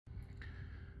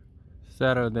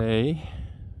Saturday,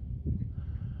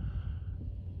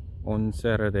 on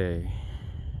Saturday,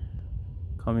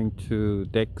 coming to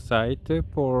deck site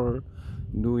for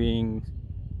doing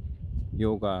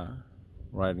yoga,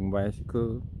 riding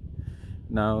bicycle.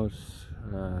 Now it's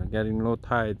getting low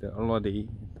tide already.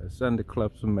 The sand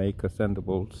clubs make sand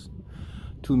balls,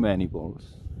 too many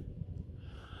balls.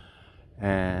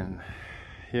 And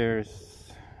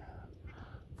here's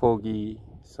foggy,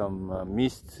 some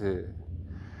mist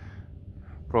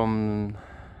from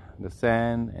the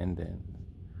sand, and then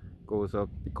goes up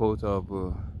because of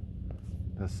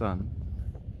the sun.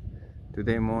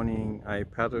 Today morning I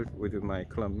paddled with my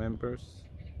club members.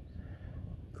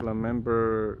 Club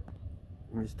member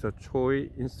Mr. Choi,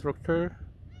 instructor,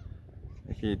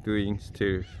 he doing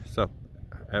still sup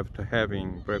after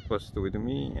having breakfast with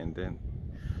me and then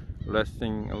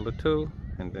resting a little,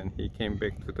 and then he came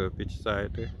back to the beach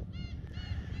side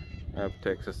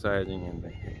after exercising, and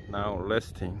then now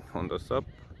resting on the sup,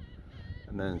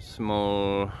 and then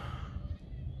small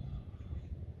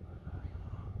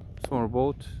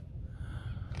boat.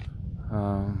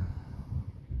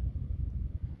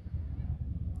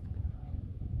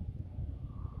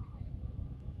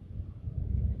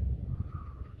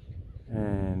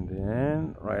 And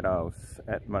then right out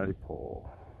at Malipo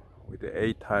with the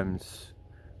 8 times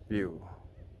view.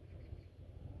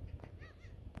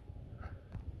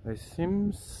 It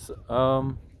seems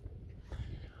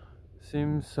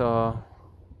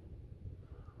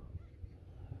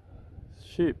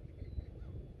ship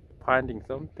finding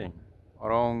something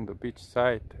along the beach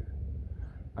side.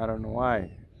 I don't know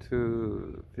why.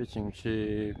 2 fishing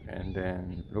ship, and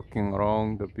then looking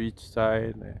along the beach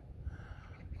side,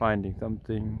 finding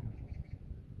something.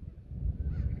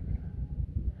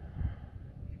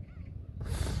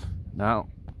 Now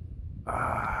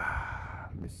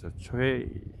Mr. Choi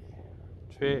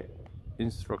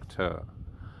instructor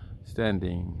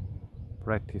standing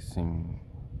practicing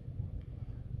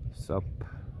sup.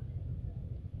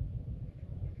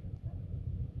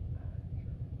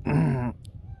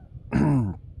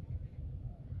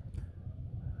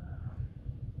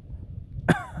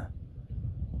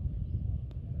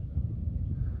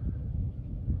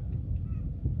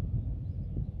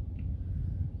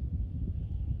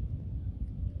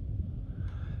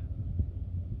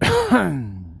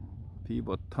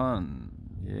 Pivot turn,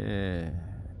 yeah,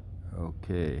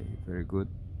 okay, very good.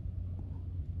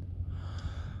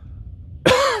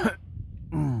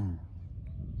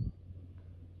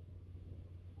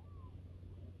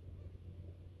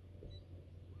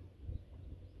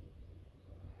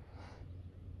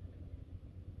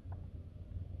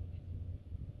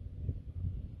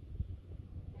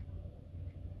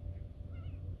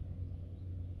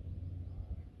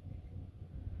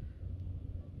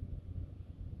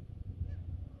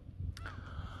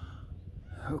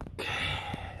 Okay,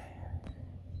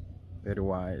 very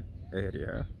wide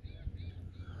area.